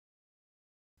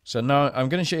So now I'm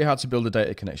going to show you how to build a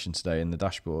data connection today in the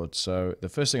dashboard. So the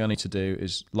first thing I need to do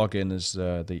is log in as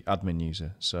the admin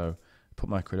user. So put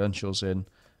my credentials in,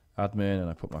 admin, and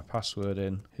I put my password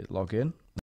in, hit login.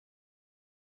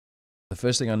 The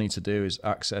first thing I need to do is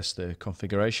access the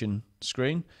configuration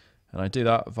screen, and I do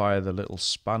that via the little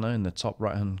spanner in the top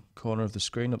right hand corner of the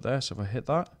screen up there. So if I hit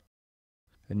that,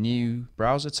 a new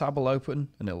browser tab will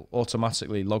open and it'll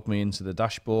automatically log me into the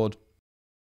dashboard.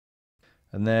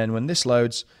 And then when this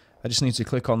loads, I just need to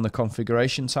click on the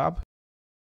configuration tab,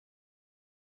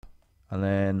 and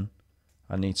then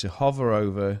I need to hover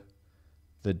over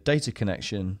the data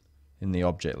connection in the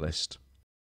object list.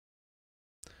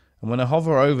 And when I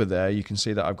hover over there, you can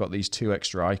see that I've got these two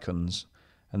extra icons,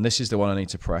 and this is the one I need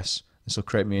to press. This will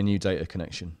create me a new data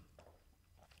connection.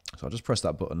 So I'll just press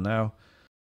that button now.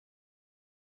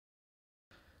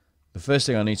 The first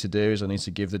thing I need to do is I need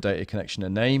to give the data connection a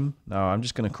name. Now I'm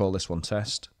just going to call this one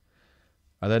test.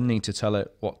 I then need to tell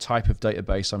it what type of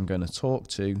database I'm going to talk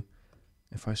to.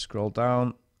 If I scroll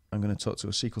down, I'm going to talk to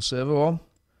a SQL Server one.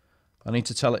 I need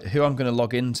to tell it who I'm going to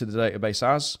log into the database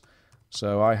as.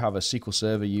 So I have a SQL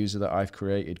Server user that I've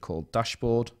created called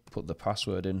Dashboard. Put the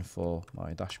password in for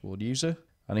my dashboard user.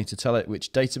 I need to tell it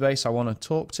which database I want to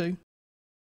talk to.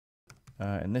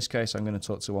 In this case, I'm going to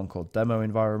talk to one called Demo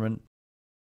Environment.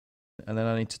 And then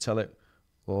I need to tell it,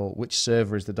 well, which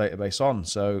server is the database on.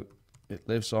 So it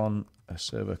lives on a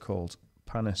server called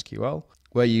PanSQL.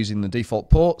 We're using the default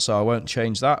port, so I won't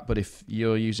change that. But if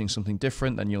you're using something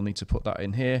different, then you'll need to put that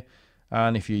in here.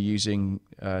 And if you're using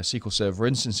SQL Server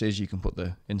instances, you can put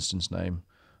the instance name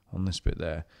on this bit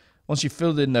there. Once you've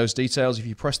filled in those details, if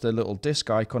you press the little disk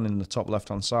icon in the top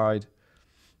left-hand side,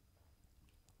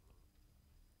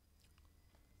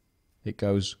 it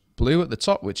goes blue at the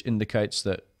top, which indicates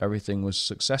that everything was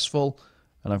successful.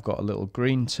 And I've got a little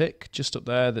green tick just up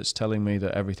there that's telling me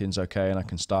that everything's okay and I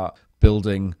can start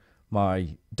building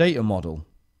my data model.